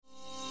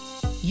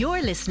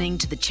You're listening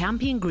to the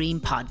Champion Green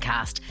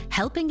podcast,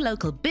 helping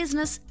local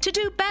business to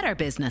do better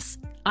business.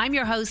 I'm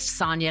your host,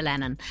 Sonia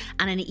Lennon,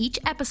 and in each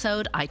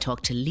episode, I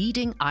talk to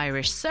leading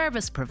Irish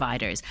service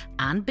providers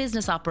and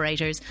business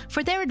operators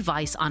for their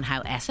advice on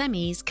how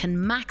SMEs can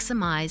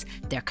maximise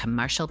their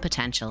commercial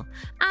potential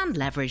and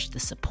leverage the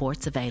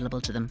supports available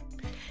to them.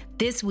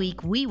 This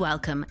week, we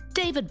welcome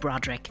David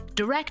Broderick,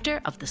 Director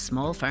of the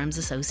Small Firms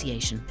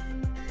Association.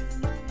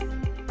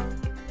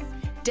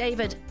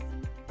 David,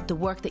 the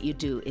work that you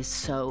do is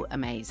so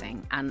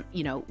amazing. And,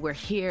 you know, we're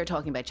here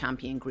talking about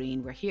Champion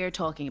Green. We're here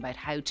talking about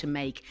how to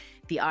make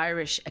the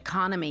Irish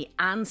economy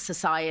and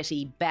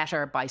society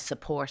better by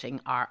supporting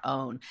our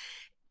own.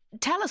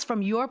 Tell us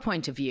from your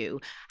point of view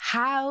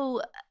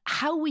how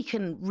we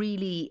can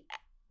really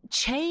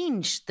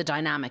change the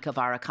dynamic of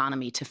our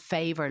economy to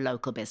favour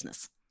local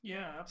business.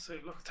 Yeah,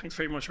 absolutely. Look, thanks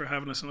very much for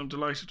having us. And I'm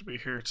delighted to be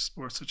here to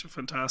support such a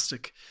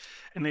fantastic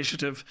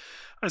initiative.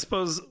 I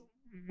suppose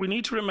we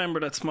need to remember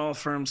that small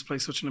firms play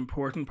such an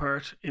important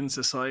part in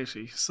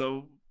society.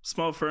 So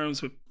small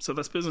firms so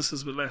that's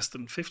businesses with less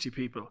than 50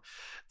 people.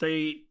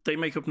 They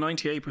make up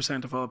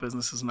 98% of all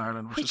businesses in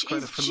Ireland, which is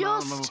quite a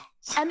phenomenal.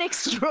 Just an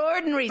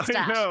extraordinary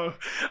stat.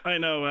 I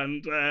know,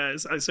 and I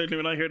certainly,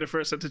 when I heard it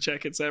first, had to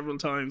check it several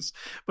times.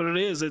 But it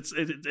is.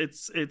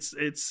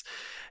 It's.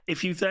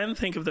 If you then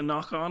think of the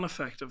knock-on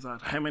effect of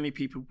that, how many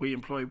people we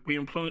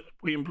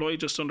employ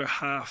just under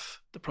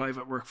half the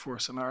private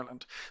workforce in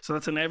Ireland. So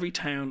that's in every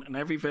town and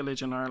every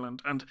village in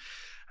Ireland. And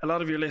a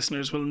lot of your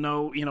listeners will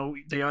know, you know,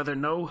 they either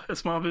know a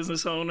small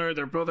business owner,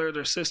 their brother,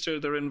 their sister,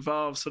 they're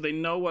involved. So they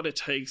know what it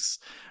takes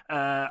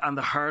and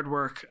the hard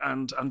work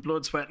and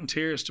blood, sweat and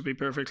tears, to be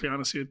perfectly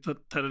honest with you,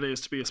 that it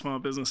is to be a small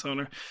business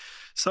owner.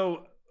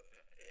 So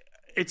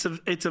it's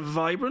a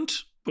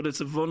vibrant, but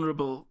it's a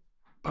vulnerable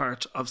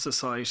part of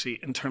society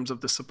in terms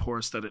of the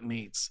supports that it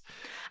needs.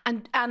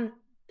 And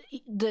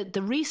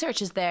the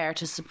research is there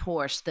to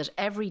support that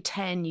every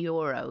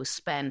 €10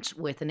 spent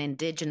with an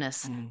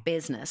Indigenous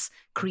business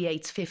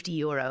creates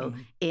 €50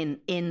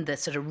 in the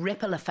sort of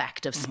ripple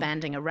effect of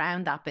spending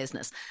around that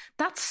business.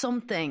 That's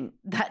something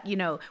that, you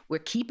know, we're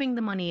keeping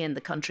the money in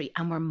the country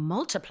and we're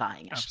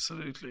multiplying it.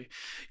 Absolutely.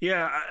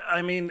 Yeah,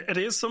 I mean, it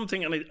is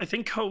something, and I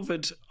think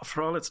COVID,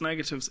 for all its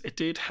negatives, it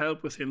did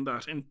help within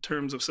that in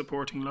terms of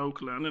supporting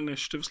local and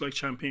initiatives like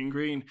Champion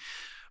Green.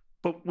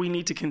 But we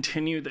need to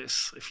continue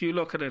this. If you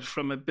look at it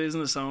from a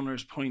business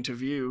owner's point of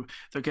view,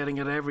 they're getting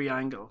at every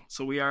angle.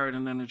 So we are in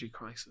an energy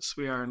crisis.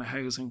 We are in a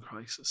housing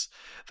crisis.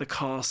 The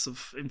costs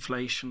of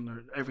inflation,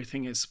 or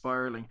everything is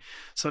spiraling.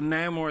 So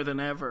now more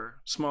than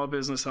ever, small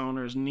business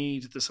owners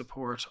need the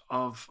support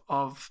of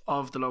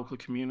the local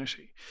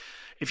community.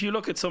 If you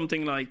look at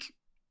something like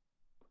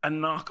a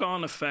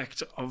knock-on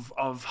effect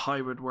of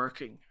hybrid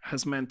working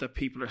has meant that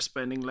people are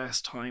spending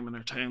less time in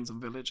their towns and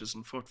villages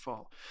in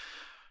footfall.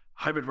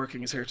 Hybrid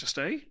working is here to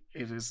stay.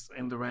 It is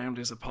in the round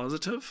is a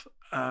positive,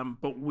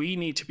 but we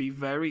need to be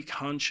very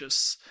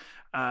conscious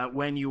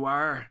when you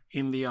are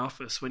in the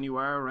office, when you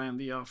are around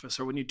the office,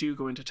 or when you do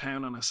go into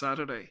town on a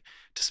Saturday,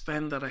 to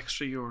spend that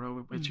extra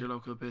euro with your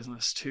local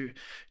business, to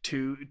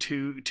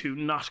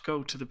not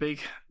go to the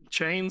big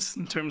chains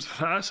in terms of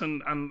that,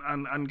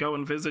 and go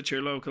and visit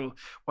your local,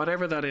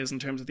 whatever that is in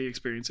terms of the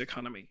experience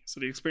economy. So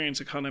the experience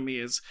economy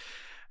is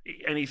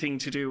anything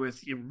to do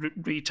with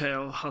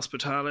retail,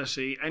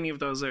 hospitality, any of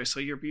those there. So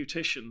your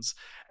beauticians,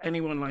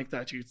 anyone like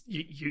that, you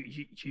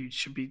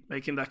should be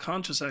making that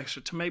conscious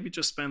extra to maybe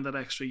just spend that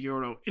extra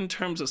euro in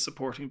terms of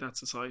supporting that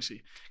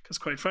society. Because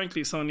quite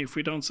frankly, Sonia, if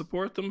we don't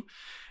support them,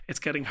 it's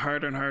getting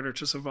harder and harder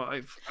to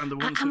survive.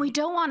 And we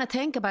don't want to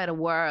think about a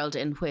world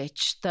in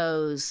which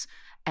those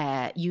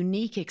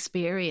unique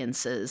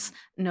experiences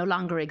no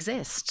longer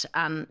exist.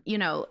 And, you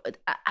know,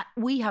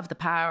 we have the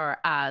power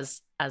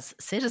as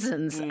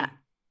citizens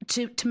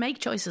to make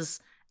choices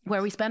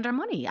where we spend our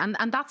money. And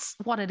that's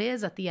what it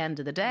is at the end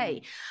of the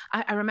day.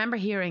 I remember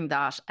hearing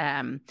that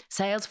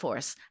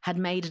Salesforce had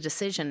made a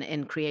decision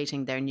in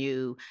creating their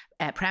new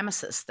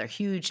premises, their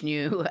huge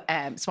new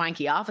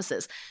swanky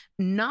offices,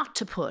 not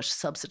to put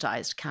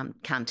subsidised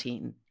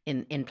canteen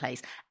in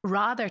place,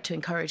 rather to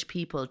encourage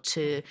people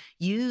to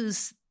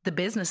use the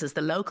businesses,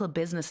 the local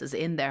businesses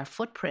in their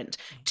footprint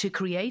to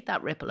create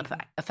that ripple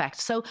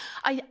effect. So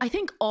I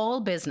think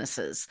all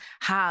businesses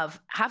have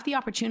the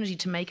opportunity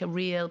to make a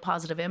real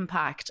positive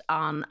impact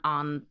on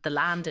the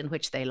land in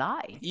which they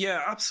lie.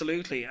 Yeah,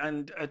 absolutely.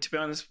 And to be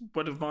honest,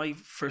 one of my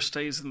first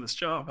days in this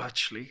job,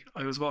 actually,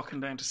 I was walking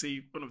down to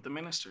see one of the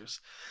ministers.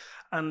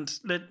 And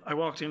I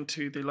walked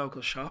into the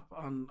local shop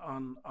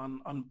on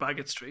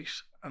Bagot Street,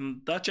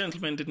 and that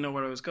gentleman didn't know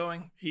where I was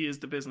going. He is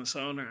the business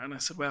owner. And I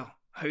said, well,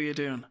 how are you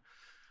doing?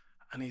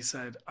 And he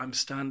said, I'm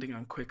standing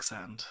on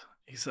quicksand.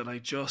 He said, I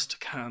just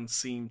can't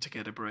seem to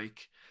get a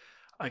break.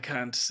 I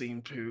can't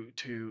seem to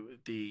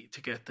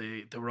get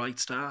the right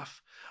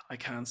staff. I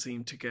can't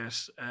seem to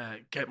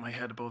get my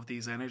head above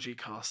these energy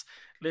costs.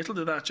 Little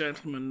did that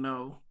gentleman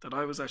know that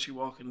I was actually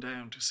walking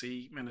down to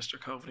see Minister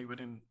Coveney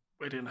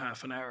within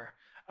half an hour.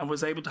 and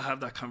was able to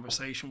have that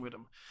conversation with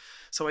them.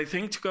 So I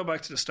think, to go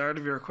back to the start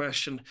of your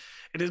question,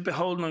 it is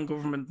beholden on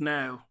government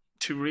now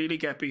to really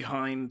get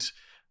behind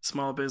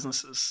small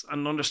businesses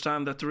and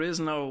understand that there is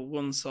no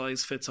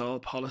one-size-fits-all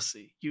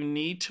policy. You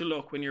need to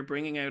look, when you're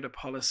bringing out a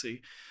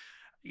policy,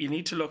 you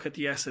need to look at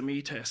the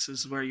SME test,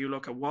 is where you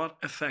look at what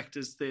effect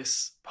is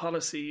this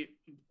policy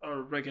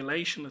or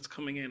regulation that's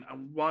coming in,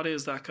 and what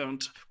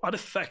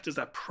effect is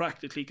that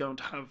practically going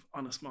to have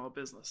on a small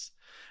business.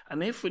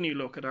 And if, when you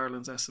look at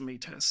Ireland's SME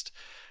test,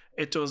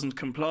 it doesn't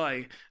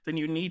comply, then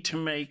you need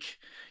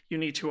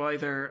to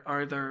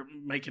either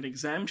make an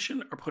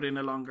exemption or put in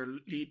a longer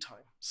lead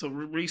time. So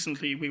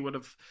recently we would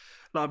have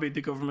lobbied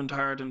the government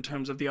hard in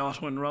terms of the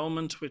auto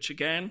enrolment, which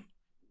again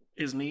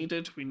is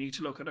needed. We need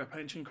to look at our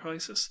pension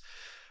crisis.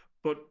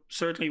 But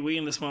certainly we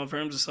in the Small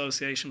Firms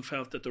Association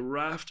felt that the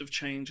raft of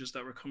changes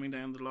that were coming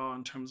down the law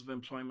in terms of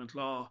employment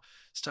law,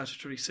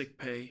 statutory sick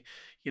pay,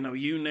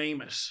 you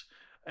name it,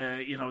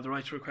 the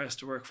right to request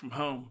to work from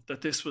home,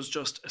 that this was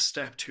just a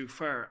step too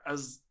far,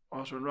 as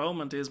auto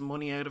enrolment is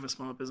money out of a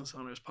small business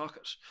owner's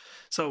pocket.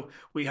 So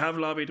we have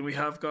lobbied, and we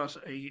have got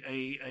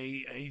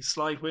a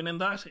slight win in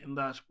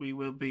that we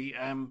will be,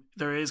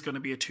 there is going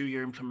to be a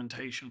 2-year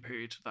implementation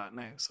period to that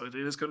now. So it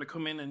is going to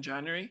come in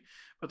January,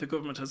 but the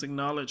government has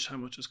acknowledged how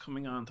much is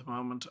coming on at the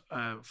moment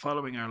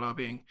following our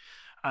lobbying,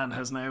 and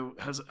is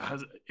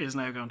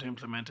now going to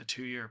implement a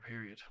 2-year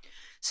period.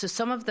 So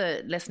some of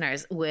the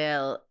listeners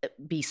will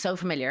be so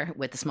familiar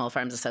with the Small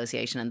Firms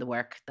Association and the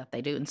work that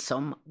they do, and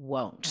some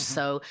won't. Mm-hmm.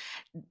 So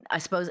I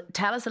suppose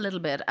tell us a little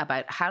bit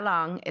about how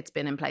long it's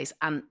been in place,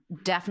 and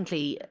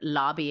definitely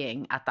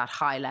lobbying at that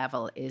high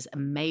level is a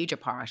major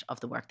part of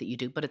the work that you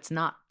do, but it's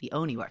not the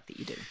only work that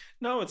you do.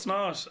 No, it's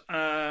not.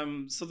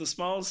 So the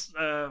Small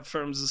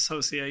Firms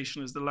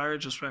Association is the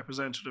largest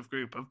representative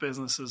group of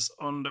businesses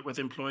with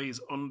employees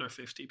under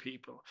 50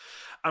 people,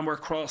 and we're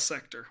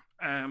cross-sector.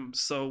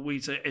 So we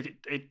say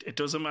it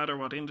doesn't matter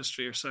what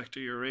industry or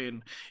sector you're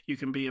in, you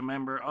can be a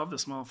member of the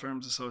Small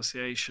Firms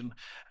Association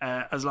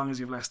as long as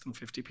you have less than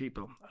 50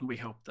 people, and we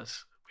hope that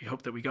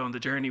we go on the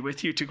journey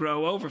with you to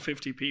grow over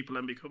 50 people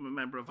and become a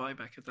member of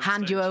IBEC at that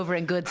Hand stage. You over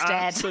in good stead.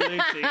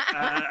 Absolutely.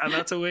 And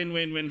that's a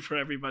win-win-win for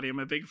everybody. I'm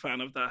a big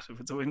fan of that. If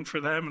it's a win for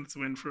them, and it's a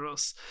win for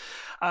us.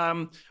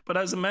 But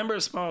as a member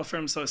of Small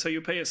Firms, so you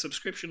pay a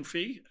subscription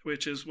fee,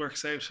 which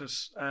works out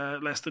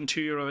at less than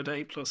 €2 a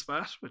day plus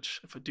VAT,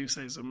 which, if I do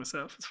say so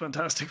myself, it's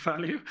fantastic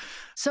value.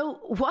 So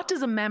what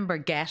does a member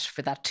get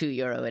for that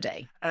 €2 a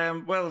day?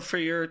 Well, for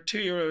your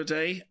 €2 a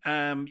day,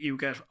 you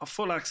get a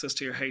full access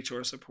to your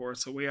HR support.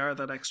 So we are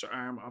that extra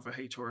arm of a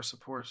HR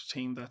support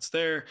team that's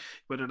there,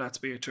 whether that's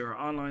be it to our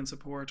online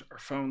support or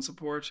phone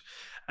support.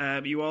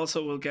 You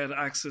also will get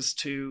access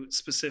to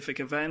specific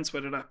events,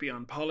 whether that be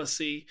on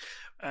policy.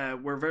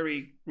 We're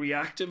very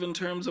reactive in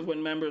terms of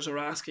when members are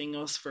asking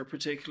us for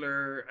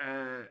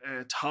particular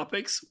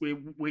topics.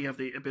 We have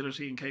the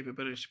ability and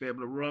capability to be able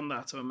to run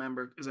that, so a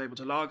member is able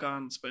to log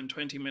on, spend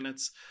 20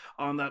 minutes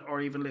on that, or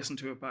even listen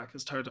to it back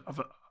as part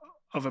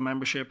of a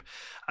membership.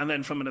 And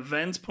then from an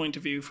events point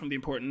of view, from the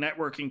important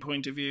networking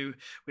point of view,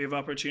 we have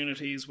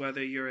opportunities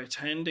whether you're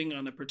attending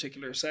on a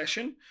particular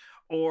session,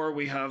 or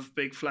we have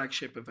big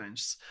flagship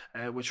events,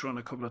 which run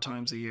a couple of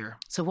times a year.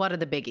 So what are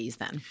the biggies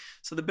then?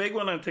 So the big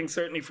one, I think,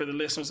 certainly for the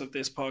listeners of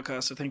this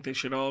podcast, I think they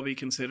should all be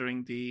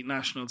considering the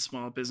National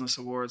Small Business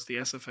Awards, the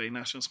SFA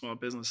National Small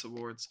Business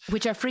Awards.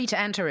 Which are free to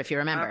enter if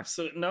you're a member.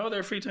 Absolutely. No,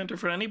 they're free to enter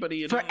for anybody.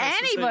 You for don't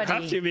anybody?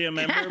 have to be a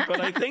member,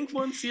 but I think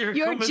once you're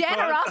Your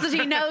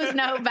generosity knows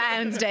no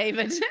bounds,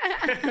 David.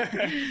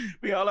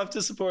 We all have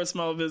to support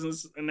small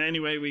business in any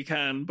way we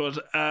can, but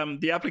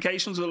the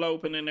applications will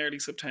open in early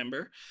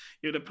September.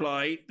 You'd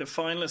apply. The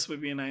finalists will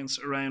be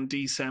announced around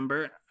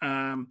December.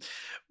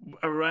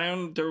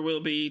 There will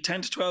be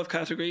 10 to 12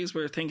 categories.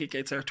 We're thinking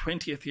it's our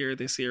 20th year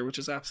this year, which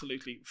is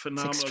absolutely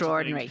phenomenal. It's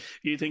extraordinary.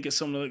 You think of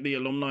some of the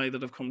alumni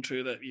that have come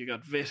through that. You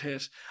got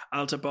VitHit,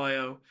 Alta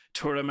Bio,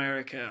 Tour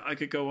America. I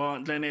could go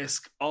on.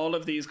 Lenisk. All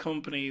of these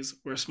companies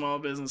were small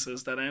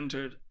businesses that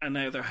entered, and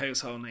now they're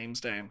household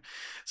names down.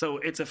 So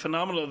it's a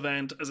phenomenal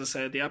event. As I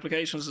said, the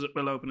applications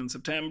will open in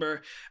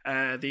September.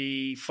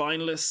 The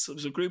finalists,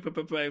 there's a group of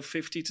about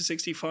 50 to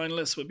 60 finalists,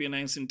 will be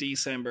announced in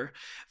December.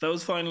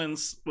 Those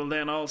finalists will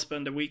then all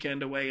spend a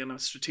weekend away on a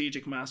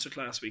strategic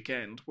masterclass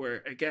weekend,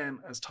 where, again,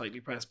 as tightly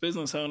pressed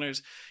business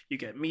owners, you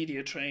get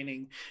media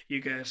training, you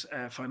get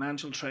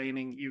financial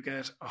training, you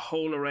get a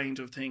whole range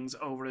of things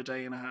over a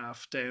day and a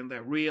half down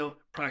there, real,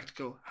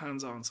 practical,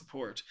 hands-on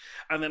support.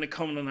 And then it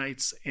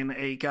culminates in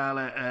a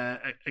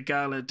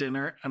gala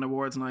dinner and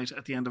awards night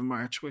at the end of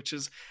March, which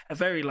is a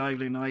very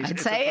lively night. I'd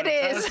say it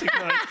is.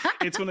 Night.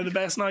 It's one of the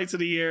best nights of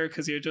the year,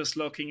 because you're just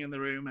looking in the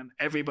room and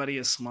everybody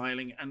is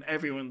smiling and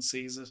everyone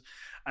sees it.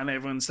 And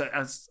everyone said,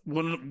 as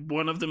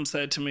one of them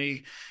said to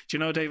me, do you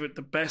know, David,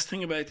 the best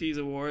thing about these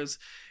awards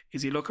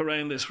is you look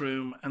around this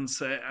room and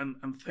say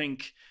and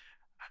think,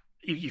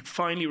 you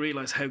finally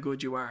realize how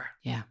good you are.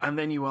 Yeah. And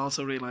then you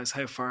also realize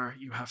how far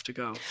you have to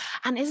go.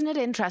 And isn't it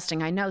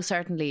interesting? I know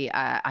certainly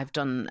I've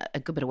done a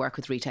good bit of work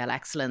with Retail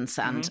Excellence,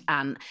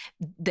 and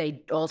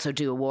they also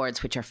do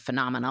awards, which are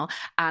phenomenal.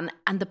 And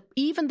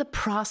even the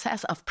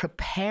process of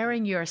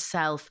preparing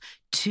yourself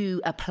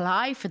to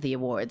apply for the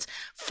awards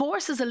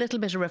forces a little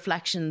bit of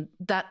reflection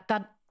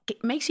that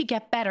makes you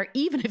get better,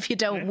 even if you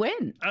don't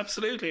win.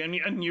 Absolutely. And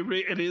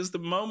it is the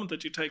moment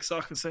that you take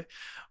stock and say,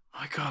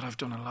 my God, I've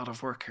done a lot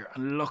of work here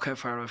and look how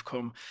far I've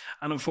come.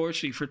 And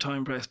unfortunately for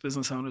time-pressed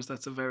business owners,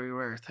 that's a very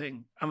rare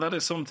thing. And that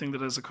is something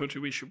that as a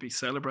country we should be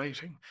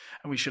celebrating,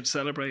 and we should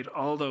celebrate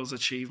all those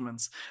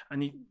achievements.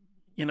 And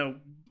you know,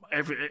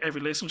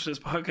 every listener to this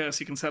podcast,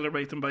 you can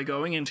celebrate them by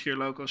going into your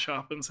local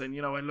shop and saying,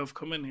 you know, I love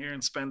coming here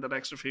and spend that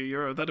extra few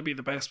euro. That'd be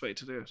the best way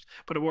to do it.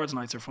 But awards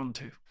nights are fun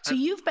too. So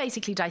you've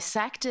basically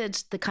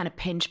dissected the kind of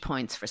pinch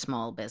points for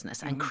small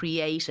business and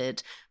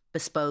created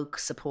bespoke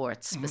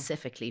support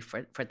specifically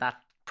for that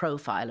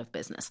profile of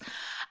business.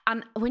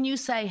 And when you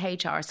say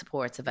HR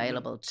support's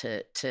available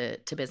to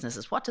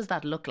businesses, what does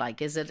that look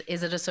like? Is it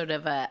a sort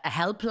of a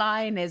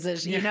helpline? Is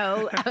it, you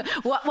know,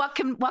 what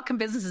can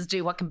businesses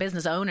do? What can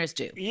business owners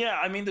do? Yeah,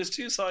 I mean, there's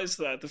two sides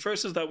to that. The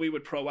first is that we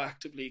would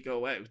proactively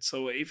go out.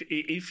 So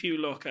if you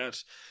look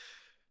at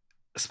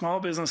a small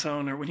business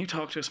owner, when you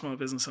talk to a small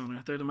business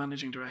owner, they're the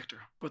managing director,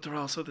 but they're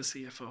also the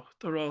CFO.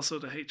 They're also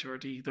the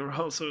HRD. They're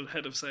also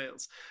head of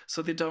sales.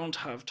 So they don't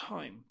have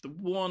time. The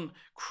one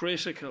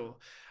critical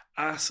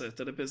asset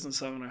that a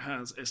business owner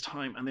has is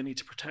time, and they need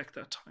to protect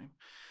that time.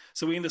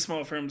 So we in the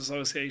Small Firms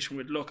Association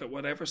would look at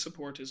whatever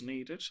support is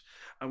needed,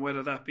 and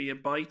whether that be a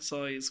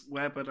bite-sized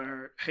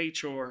webinar,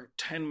 HR,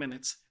 10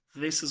 minutes,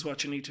 this is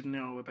what you need to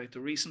know about the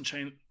recent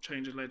change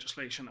in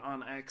legislation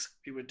on X,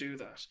 we would do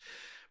that.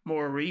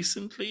 More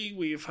recently,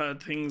 we've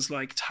had things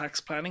like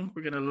tax planning.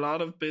 We're getting a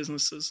lot of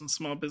businesses and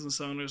small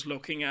business owners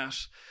looking at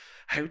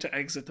how to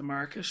exit the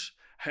market,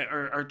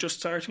 are just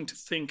starting to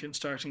think and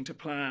starting to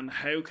plan,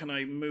 how can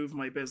I move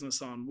my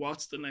business on?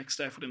 What's the next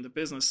step within the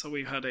business? So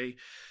we had a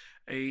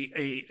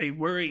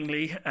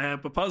worryingly,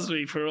 but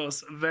positively for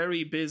us,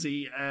 very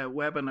busy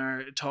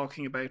webinar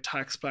talking about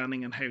tax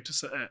planning and how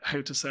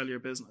to sell your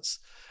business.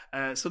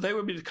 So they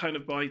would be the kind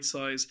of bite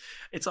size.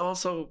 It's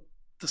also,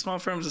 the Small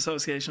Firms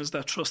Association is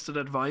that trusted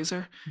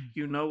advisor.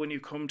 You know, when you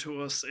come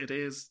to us, it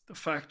is the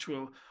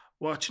factual,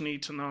 what you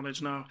need to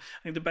knowledge now.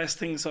 I think the best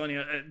thing,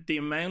 Sonia, the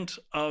amount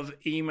of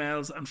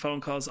emails and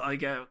phone calls I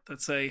get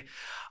that say,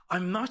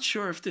 I'm not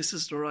sure if this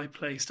is the right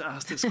place to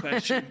ask this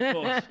question,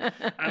 but,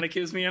 and it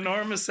gives me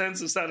enormous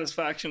sense of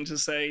satisfaction to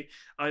say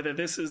either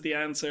this is the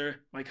answer,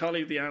 my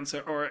colleague the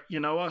answer, or you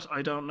know what,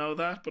 I don't know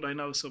that, but I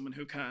know someone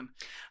who can.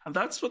 And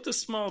that's what the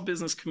small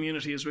business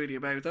community is really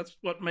about. That's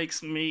what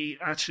makes me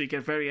actually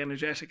get very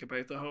energetic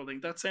about the whole thing,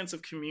 that sense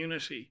of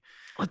community.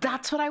 Well,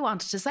 that's what I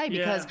wanted to say,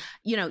 because,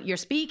 you know, you're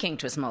speaking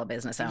to a small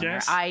business owner.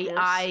 Yes,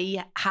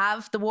 I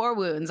have the war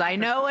wounds. I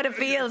know what it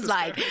feels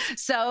like.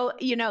 So,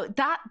 you know,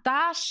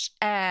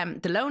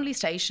 the lonely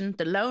station,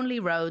 the lonely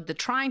road, the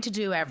trying to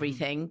do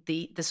everything,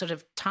 the sort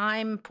of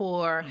time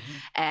poor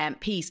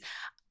piece.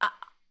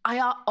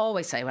 I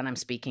always say when I'm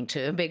speaking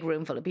to a big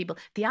room full of people,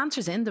 the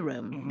answer's in the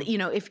room. You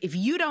know, if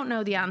you don't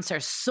know the answer,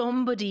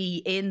 somebody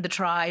in the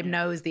tribe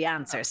knows the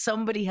answer.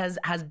 Somebody has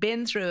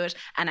been through it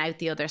and out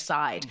the other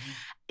side.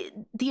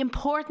 The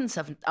importance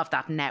of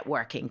that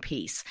networking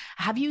piece.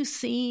 Have you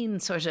seen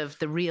sort of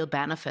the real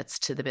benefits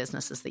to the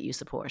businesses that you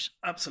support?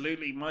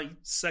 Absolutely. My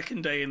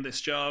second day in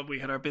this job, we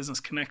had our Business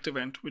Connect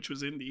event, which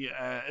was in the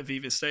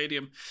Aviva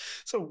Stadium.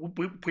 So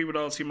we would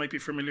also, you might be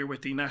familiar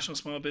with the National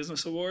Small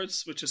Business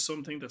Awards, which is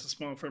something that a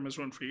small firm has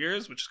run for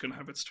years, which is going to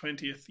have its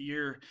 20th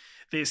year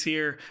this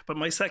year. But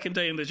my second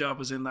day in the job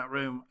was in that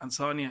room. And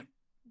Sonia,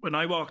 when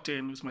I walked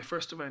in, it was my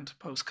first event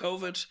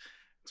post-COVID.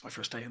 It was my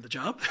first day in the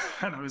job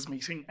and I was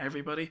meeting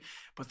everybody,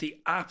 but the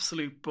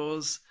absolute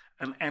buzz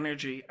and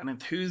energy and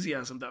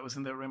enthusiasm that was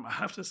in the room, I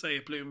have to say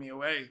it blew me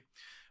away.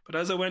 But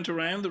as I went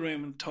around the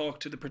room and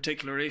talked to the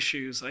particular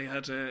issues, I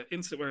had an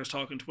incident where I was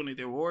talking to one of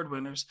the award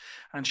winners,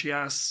 and she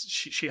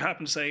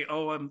happened to say,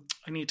 I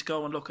need to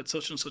go and look at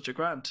such and such a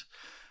grant.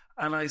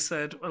 And I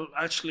said, well,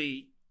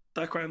 actually,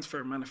 that grant's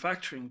for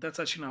manufacturing. That's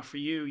actually not for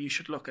you. You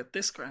should look at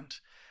this grant.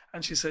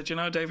 And she said, you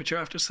know, David,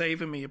 you're after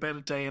saving me about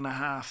a day and a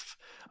half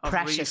of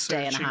precious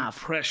day and a half.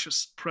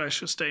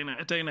 Precious day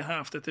and a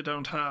half that they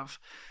don't have.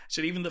 She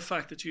said, even the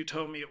fact that you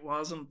told me it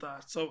wasn't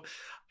that. So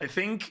I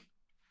think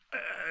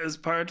as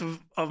part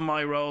of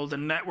my role, the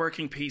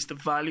networking piece, the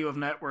value of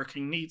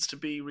networking needs to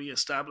be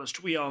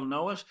reestablished. We all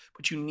know it,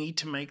 but you need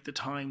to make the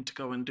time to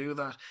go and do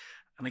that.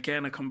 And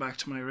again, I come back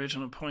to my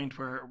original point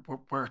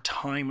where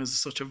time is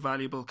such a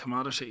valuable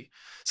commodity.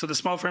 So the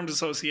Small Firms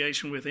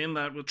Association within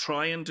that will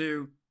try and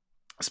do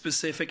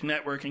specific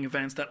networking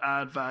events that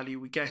add value.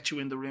 We get you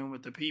in the room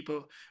with the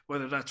people,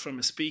 whether that's from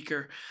a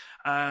speaker.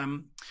 I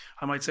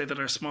might say that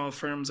our small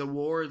firms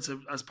awards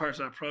as part of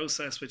that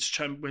process, which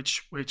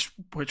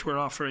we're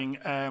offering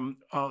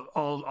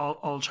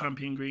all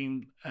Champion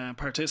Green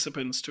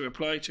participants to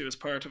apply to as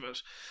part of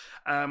it.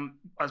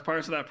 As part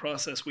of that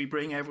process, we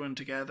bring everyone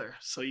together.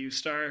 So you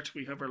start,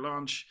 we have our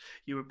launch,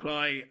 you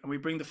apply, and we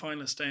bring the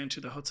finalists down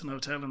to the Hudson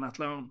Hotel in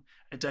Athlone,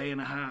 a day and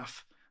a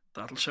half.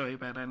 That'll show you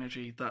about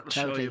energy. That'll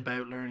show you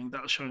about learning.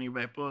 That'll show you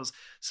about buzz.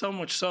 So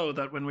much so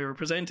that when we were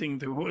presenting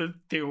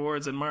the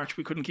awards in March,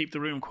 we couldn't keep the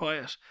room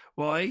quiet.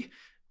 Why?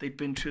 They'd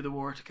been through the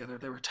war together.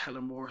 They were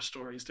telling war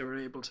stories. They were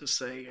able to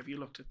say, have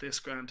you looked at this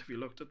grant? Have you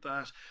looked at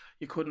that?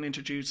 You couldn't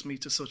introduce me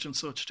to such and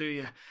such, do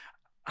you?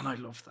 And I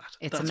love that.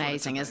 It's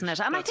amazing, isn't it?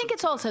 And I think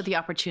it's also the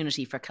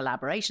opportunity for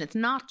collaboration. It's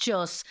not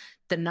just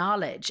the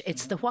knowledge,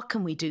 it's the what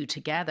can we do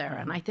together.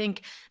 And I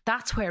think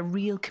that's where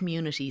real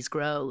communities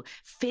grow,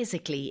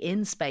 physically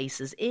in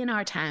spaces, in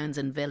our towns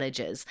and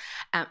villages.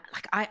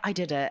 Like I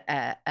did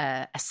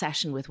a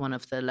session with one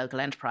of the local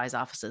enterprise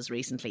offices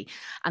recently,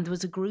 and there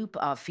was a group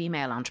of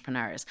female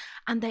entrepreneurs,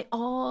 and they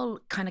all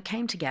kind of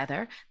came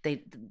together.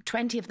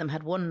 20 of them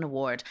had won an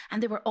award,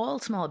 and they were all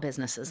small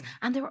businesses,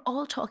 and they were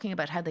all talking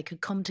about how they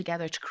could come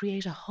together to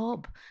create a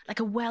hub,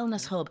 like a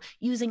wellness hub,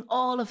 using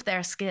all of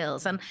their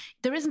skills. And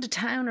there isn't a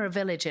town or a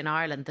village in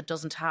Ireland that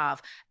doesn't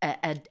have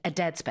a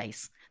dead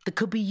space that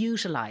could be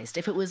utilised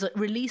if it was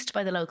released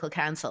by the local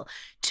council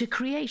to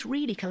create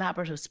really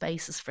collaborative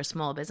spaces for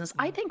small business.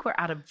 I think we're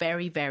at a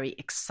very, very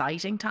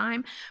exciting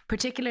time,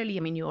 particularly, I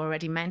mean, you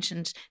already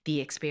mentioned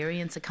the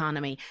experience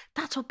economy.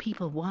 That's what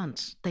people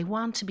want. They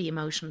want to be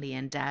emotionally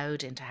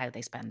endowed into how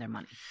they spend their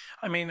money.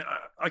 I mean,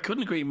 I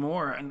couldn't agree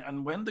more.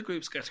 And when the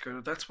groups get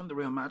together, that's when the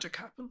real magic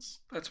happens.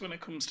 That's when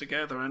it comes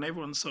together, and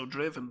everyone's so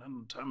driven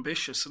and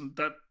ambitious, and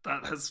that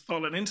has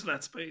fallen into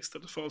that space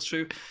that it falls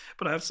through.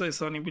 But I have to say,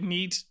 Sonny, we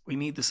need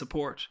the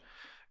support.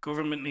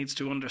 Government needs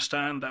to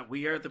understand that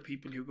we are the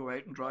people who go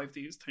out and drive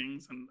these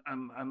things,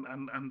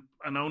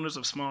 and owners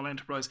of small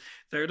enterprise,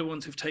 they're the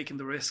ones who've taken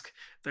the risk.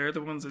 They're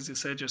the ones, as you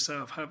said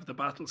yourself, have the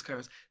battle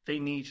scars. They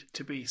need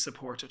to be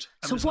supported.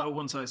 And so there's no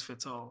one size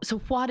fits all. So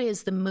what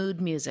is the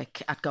mood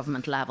music at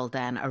government level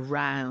then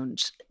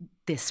around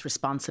this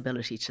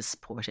responsibility to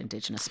support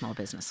Indigenous small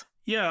business?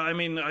 Yeah, I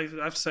mean,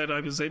 I've said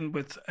I was in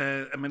with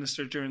a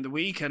minister during the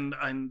week, and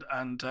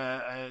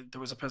there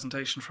was a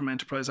presentation from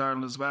Enterprise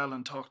Ireland as well,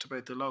 and talked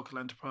about the local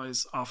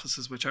enterprise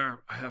offices, which are,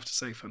 I have to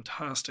say,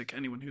 fantastic.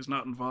 Anyone who's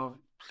not involved,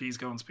 please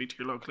go and speak to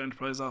your local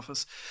enterprise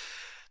office.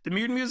 The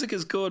mood music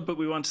is good, but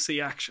we want to see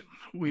action.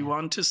 We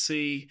want to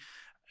see.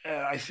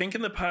 I think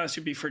in the past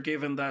you'd be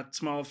forgiven that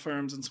small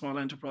firms and small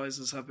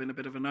enterprises have been a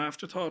bit of an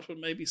afterthought with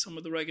maybe some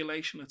of the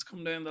regulation that's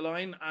come down the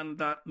line, and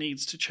that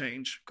needs to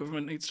change.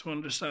 Government needs to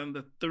understand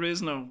that there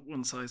is no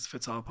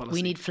one-size-fits-all policy.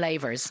 We need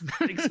flavours.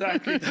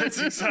 Exactly. That's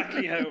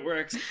exactly how it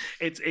works.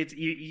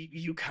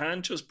 You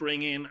can't just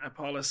bring in a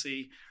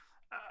policy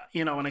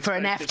and for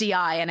an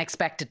FDI and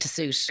expect it to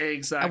suit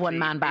a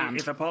one-man band.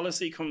 If a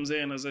policy comes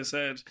in, as I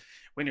said,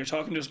 when you're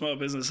talking to a small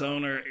business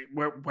owner,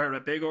 where a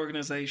big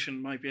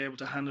organisation might be able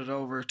to hand it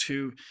over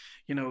to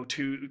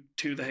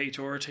the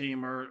HR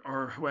team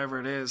or whoever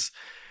it is,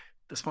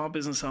 the small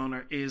business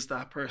owner is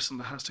that person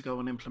that has to go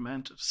and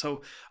implement it.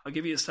 So I'll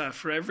give you a stat.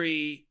 For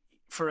every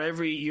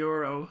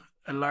euro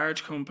a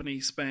large company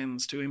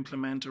spends to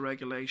implement a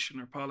regulation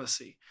or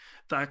policy,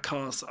 that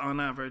costs, on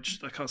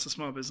average, a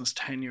small business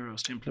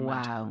 €10 to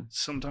implement. Wow.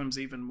 Sometimes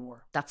even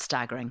more. That's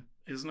staggering.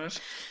 Isn't it?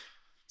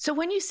 So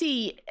when you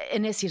see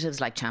initiatives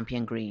like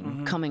Champion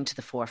Green coming to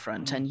the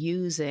forefront and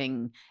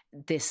using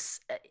this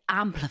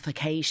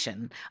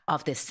amplification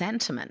of this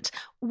sentiment,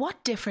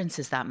 what difference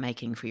is that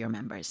making for your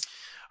members?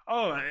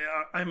 Oh,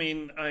 I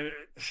mean,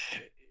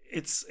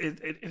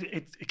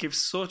 it gives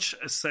such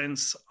a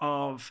sense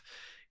of,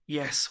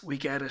 yes, we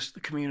get it. The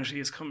community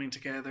is coming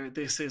together.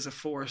 This is a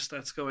force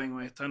that's going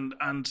with, and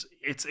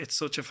it's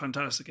such a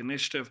fantastic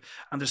initiative,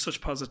 and there's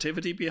such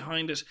positivity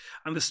behind it,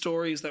 and the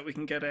stories that we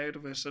can get out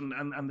of it,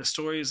 and the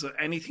stories of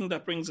anything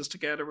that brings us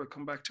together. We'll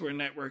come back to our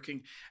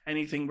networking.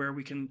 Anything where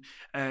we can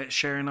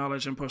share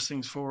knowledge and push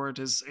things forward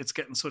it's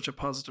getting such a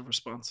positive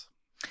response.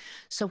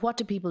 So, what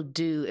do people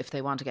do if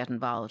they want to get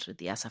involved with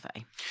the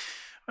SFA?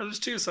 Well, there's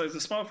two sides.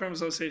 The Small Firm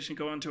Association,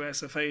 go on to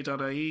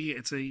sfa.ie.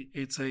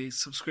 It's a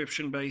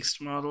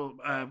subscription-based model.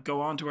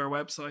 Go on to our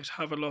website,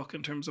 have a look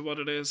in terms of what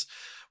it is.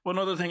 One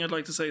other thing I'd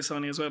like to say,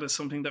 Sonia, as well, is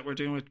something that we're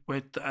doing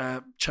with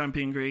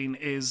Champion Green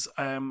is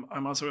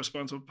I'm also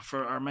responsible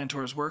for our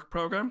Mentors Work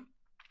programme.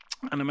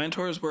 And the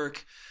Mentors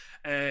Work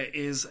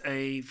is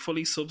a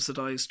fully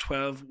subsidised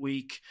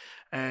 12-week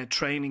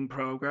training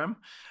programme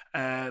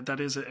that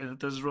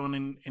is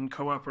run in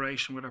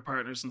cooperation with our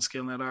partners in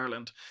SkillNet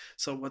Ireland.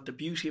 So what the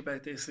beauty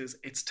about this is,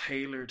 it's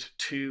tailored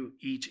to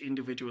each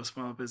individual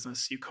small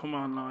business. You come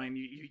online,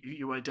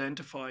 you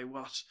identify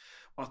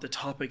what the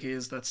topic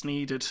is that's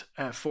needed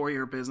for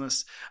your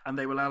business, and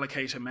they will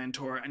allocate a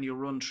mentor, and you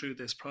run through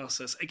this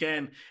process.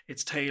 Again,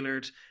 it's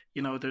tailored.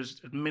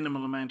 There's a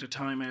minimal amount of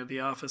time out of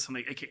the office, and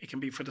it can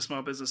be for the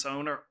small business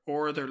owner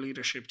or their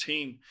leadership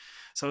team.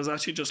 So I was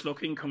actually just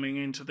looking coming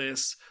into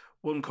this,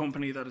 one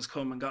company that has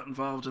come and got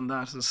involved in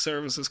that is a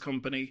services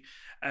company.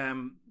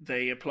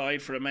 They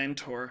applied for a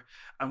mentor,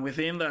 and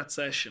within that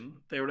session,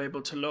 they were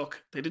able to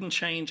look. They didn't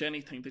change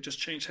anything. They just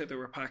changed how they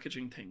were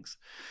packaging things.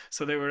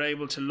 So they were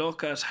able to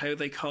look at how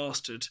they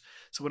costed.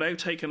 So without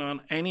taking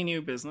on any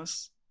new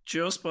business,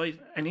 just by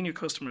any new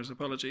customers,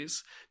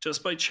 apologies,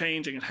 just by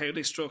changing how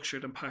they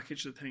structured and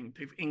packaged the thing,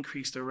 they've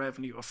increased their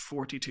revenue of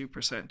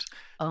 42%.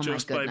 Oh,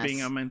 just my by goodness.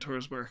 being on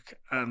mentors work.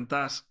 And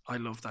that, I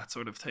love that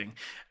sort of thing,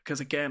 because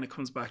again, it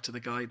comes back to the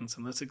guidance,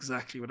 and that's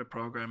exactly what a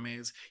program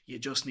is. You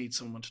just need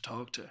someone to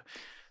talk to.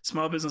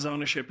 Small business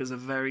ownership is a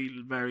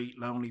very, very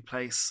lonely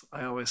place.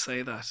 I always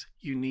say that.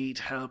 You need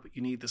help,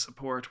 you need the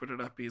support, whether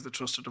that be as a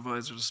trusted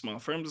advisor to Small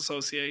Firms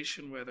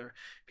Association, whether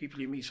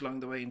people you meet along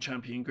the way in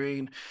Champion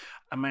Green.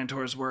 A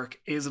Mentors Work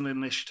is an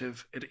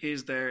initiative. It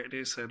is there, it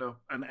is set up,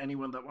 and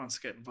anyone that wants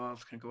to get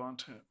involved can go on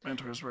to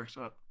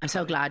mentorswork.com. I'm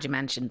so glad you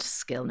mentioned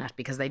SkillNet,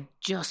 because they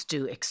just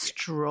do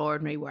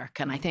extraordinary work.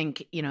 And I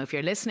think, if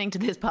you're listening to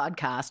this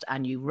podcast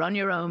and you run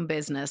your own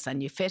business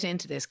and you fit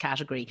into this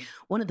category,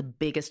 one of the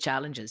biggest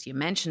challenges, you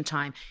mentioned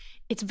time,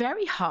 it's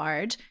very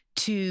hard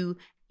to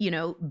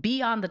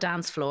be on the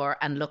dance floor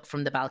and look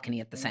from the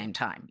balcony at the same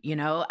time,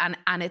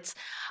 and it's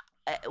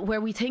where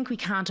we think we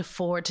can't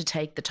afford to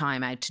take the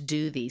time out to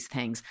do these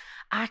things.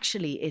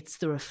 Actually, it's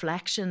the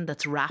reflection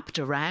that's wrapped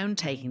around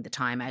taking the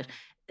time out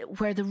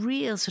where the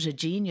real sort of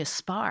genius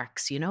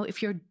sparks.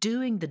 If you're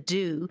doing the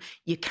do,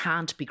 you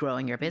can't be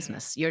growing your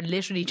business. You're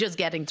literally just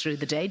getting through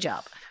the day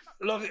job.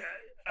 Look,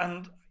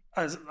 and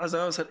as I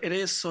always said, it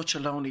is such a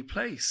lonely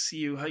place.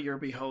 You're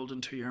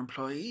beholden to your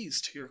employees,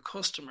 to your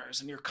customers,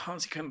 and you're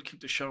constantly kind of keep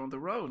the show on the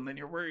road. And then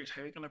you're worried,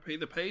 how are you going to pay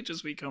the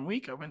pages week on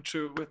week? I went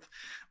through it with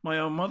my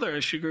own mother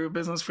as she grew a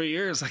business for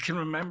years. I can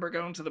remember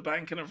going to the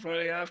bank on a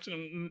Friday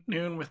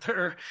afternoon with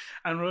her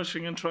and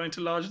rushing and trying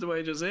to lodge the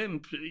wages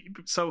in.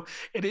 So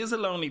it is a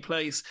lonely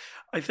place.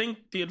 I think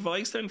the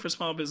advice then for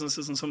small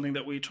businesses, and something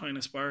that we try and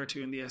aspire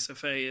to in the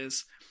SFA,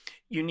 is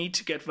you need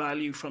to get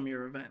value from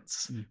your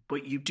events,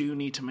 but you do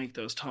need to make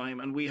those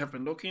time. And we have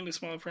been looking at the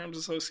Small Firms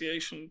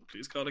Association.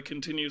 Please God, it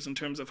continues in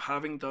terms of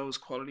having those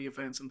quality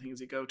events and things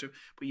you go to,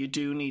 but you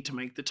do need to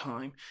make the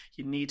time.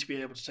 You need to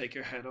be able to take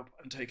your head up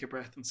and take a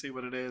breath and see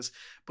what it is.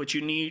 But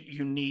you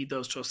need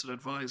those trusted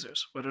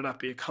advisors, whether that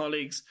be your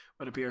colleagues,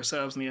 whether it be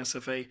ourselves in the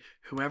SFA,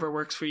 whoever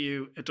works for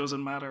you. It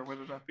doesn't matter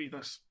whether that be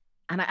that.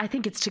 And I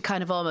think it's to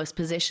kind of almost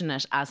position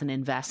it as an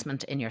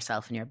investment in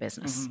yourself and your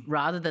business,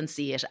 rather than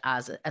see it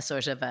as a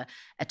sort of a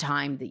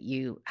time that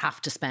you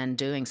have to spend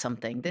doing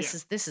something.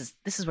 This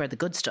is where the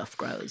good stuff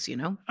grows,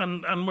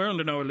 And we're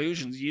under no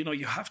illusions.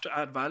 You have to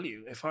add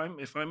value. If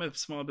I'm a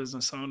small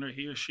business owner,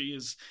 he or she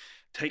is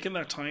taking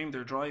that time,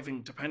 they're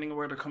driving, depending on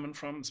where they're coming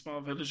from,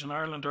 small village in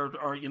Ireland or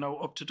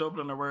up to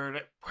Dublin or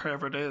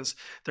wherever it is,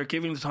 they're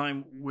giving the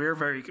time.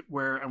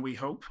 And we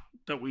hope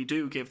that we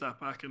do give that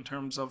back in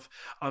terms of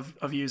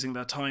using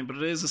that time. But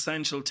it is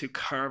essential to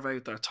carve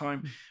out that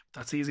time.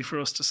 That's easy for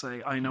us to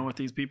say. I know what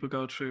these people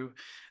go through.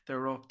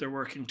 They're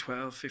working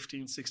 12,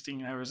 15,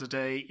 16 hours a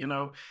day,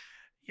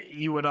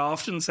 You would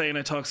often say, and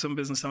I talked to some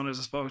business owners,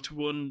 I spoke to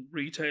one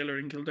retailer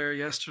in Kildare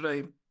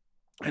yesterday,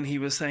 and he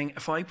was saying,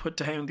 if I put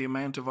down the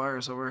amount of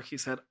hours of work, he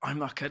said, I'm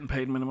not getting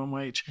paid minimum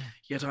wage,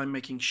 yet I'm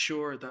making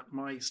sure that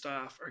my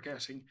staff are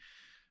getting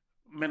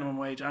minimum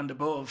wage and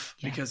above,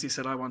 because he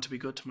said, I want to be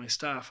good to my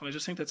staff. And I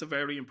just think that's a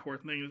very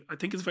important thing. I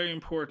think it's very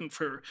important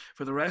for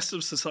the rest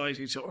of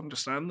society to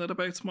understand that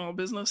about small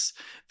business.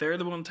 They're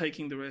the one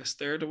taking the risk.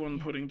 They're the one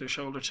putting their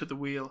shoulder to the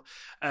wheel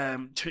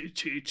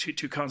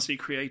to constantly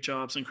create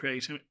jobs and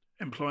create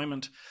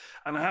employment.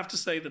 And I have to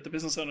say that the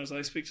business owners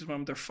I speak to at the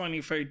moment, they're finding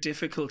it very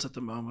difficult at the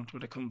moment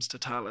when it comes to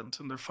talent,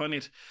 and they're finding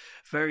it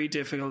very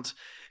difficult.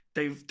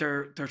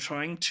 They're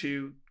trying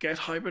to get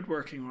hybrid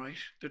working right.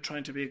 They're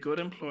trying to be a good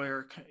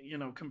employer,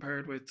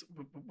 compared with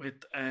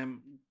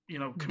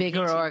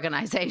bigger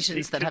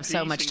organizations that have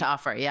so much to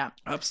offer. Yeah,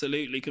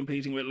 absolutely,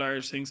 competing with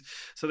large things.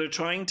 So they're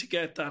trying to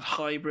get that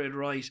hybrid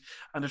right,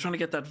 and they're trying to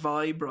get that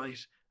vibe right.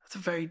 It's a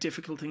very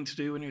difficult thing to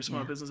do when you're a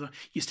small business.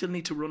 You still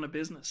need to run a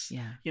business.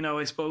 Yeah.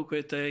 I spoke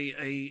with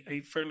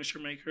a furniture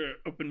maker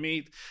up in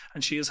Meath,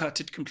 and she has had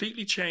to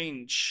completely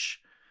change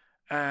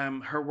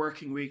her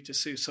working week to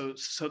suit.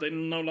 So they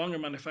no longer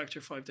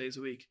manufacture 5 days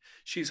a week.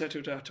 She's had to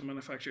adapt to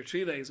manufacture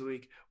 3 days a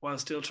week while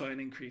still trying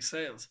to increase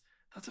sales.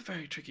 That's a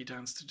very tricky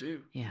dance to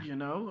do,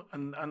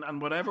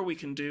 and whatever we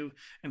can do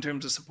in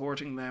terms of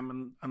supporting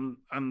them,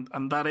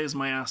 and that is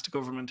my ask to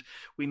government.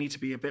 We need to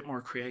be a bit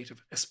more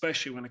creative,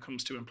 especially when it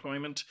comes to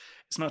employment.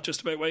 It's not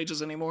just about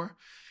wages anymore.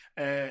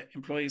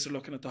 Employees are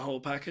looking at the whole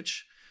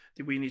package.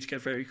 We need to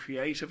get very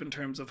creative in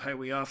terms of how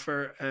we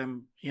offer,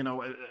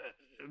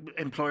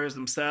 employers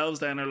themselves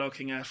then are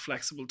looking at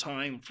flexible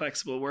time,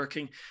 flexible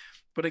working.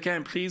 But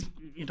again, please,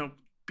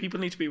 people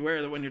need to be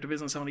aware that when you're the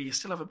business owner, you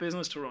still have a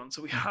business to run.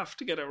 So we have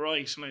to get it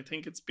right. And I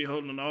think it's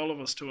beholden on all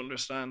of us to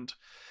understand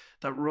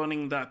that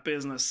running that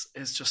business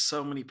is just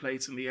so many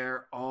plates in the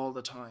air all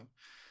the time.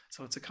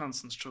 So it's a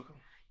constant struggle.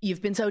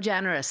 You've been so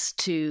generous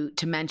to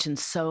mention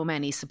so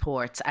many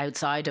supports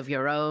outside of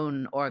your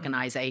own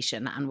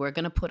organisation, and we're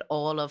going to put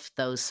all of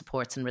those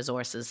supports and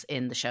resources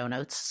in the show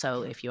notes.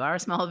 So if you are a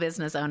small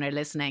business owner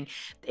listening,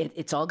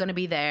 it's all going to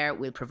be there.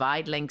 We'll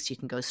provide links. You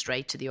can go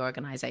straight to the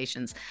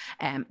organisations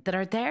that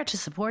are there to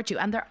support you.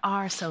 And there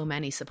are so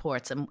many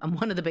supports. And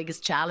one of the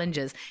biggest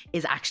challenges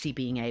is actually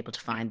being able to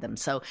find them.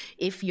 So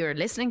if you're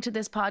listening to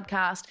this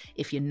podcast,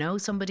 if you know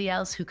somebody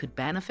else who could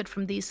benefit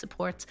from these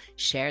supports,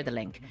 share the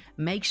link.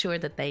 Make sure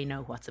that they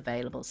know what's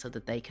available so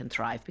that they can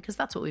thrive, because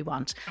that's what we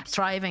want.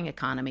 Thriving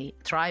economy,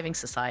 thriving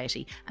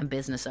society, and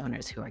business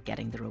owners who are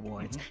getting the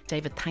rewards.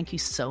 David, thank you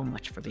so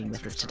much for being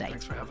with us today.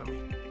 Thanks for having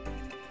me.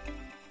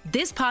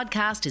 This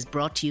podcast is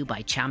brought to you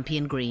by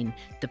Champion Green,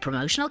 the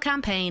promotional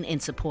campaign in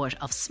support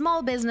of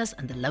small business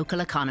and the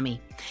local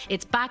economy.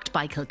 It's backed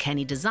by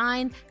Kilkenny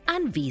Design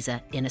and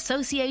Visa in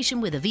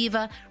association with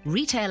Aviva,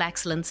 Retail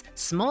Excellence,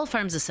 Small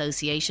Firms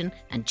Association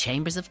and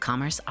Chambers of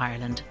Commerce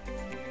Ireland.